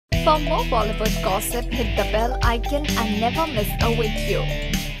For more Bollywood gossip, hit the bell icon and never miss a video.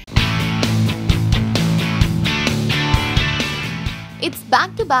 It's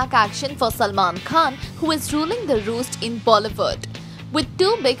back-to-back action for Salman Khan, who is ruling the roost in Bollywood. With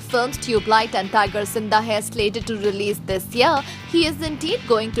two big films, Tubelight and Tiger Zinda Hai, slated to release this year, he is indeed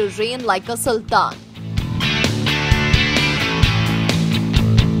going to reign like a sultan.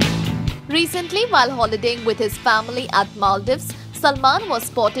 Recently, while holidaying with his family at Maldives, Salman was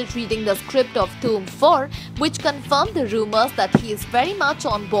spotted reading the script of Dhoom 4, which confirmed the rumors that he is very much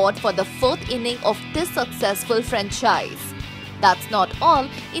on board for the fourth inning of this successful franchise. That's not all.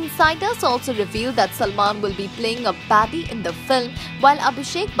 Insiders also reveal that Salman will be playing a baddie in the film, while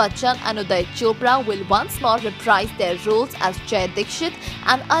Abhishek Bachchan and Uday Chopra will once more reprise their roles as Jai Dikshit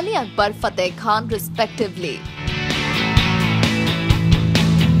and Ali Akbar Fateh Khan respectively.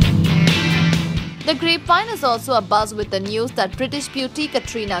 The grapevine is also abuzz with the news that British beauty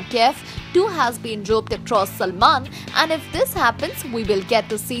Katrina Kaif too has been roped across Salman, and if this happens, we will get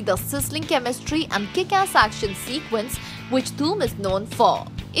to see the sizzling chemistry and kick-ass action sequence which Dhoom is known for.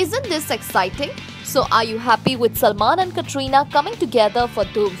 Isn't this exciting? So are you happy with Salman and Katrina coming together for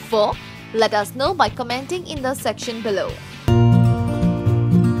Dhoom 4? Let us know by commenting in the section below.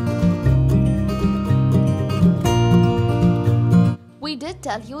 We did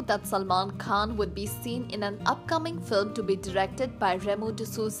tell you that Salman Khan would be seen in an upcoming film to be directed by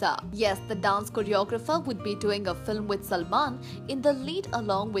RemoD'Souza. Yes, the dance choreographer would be doing a film with Salman in the lead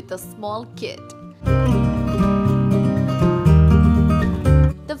along with a small kid.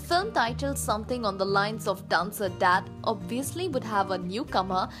 The film, titled something on the lines of Dancer Dad, obviously would have a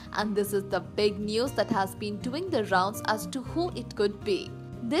newcomer, and this is the big news that has been doing the rounds as to who it could be.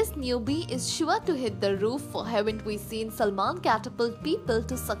 This newbie is sure to hit the roof, for haven't we seen Salman catapult people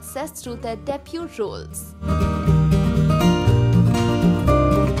to success through their debut roles?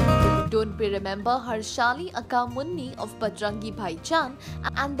 Don't we remember Harshali Akka Munni of Bajrangi Bhaijaan,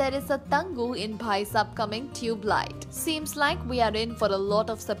 and there is a Tangu in Bhai's upcoming Tubelight. Seems like we are in for a lot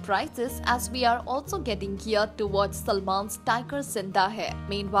of surprises, as we are also getting geared to watch Salman's Tiger Zinda Hai.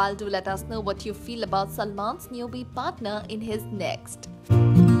 Meanwhile, do let us know what you feel about Salman's newbie partner in his next.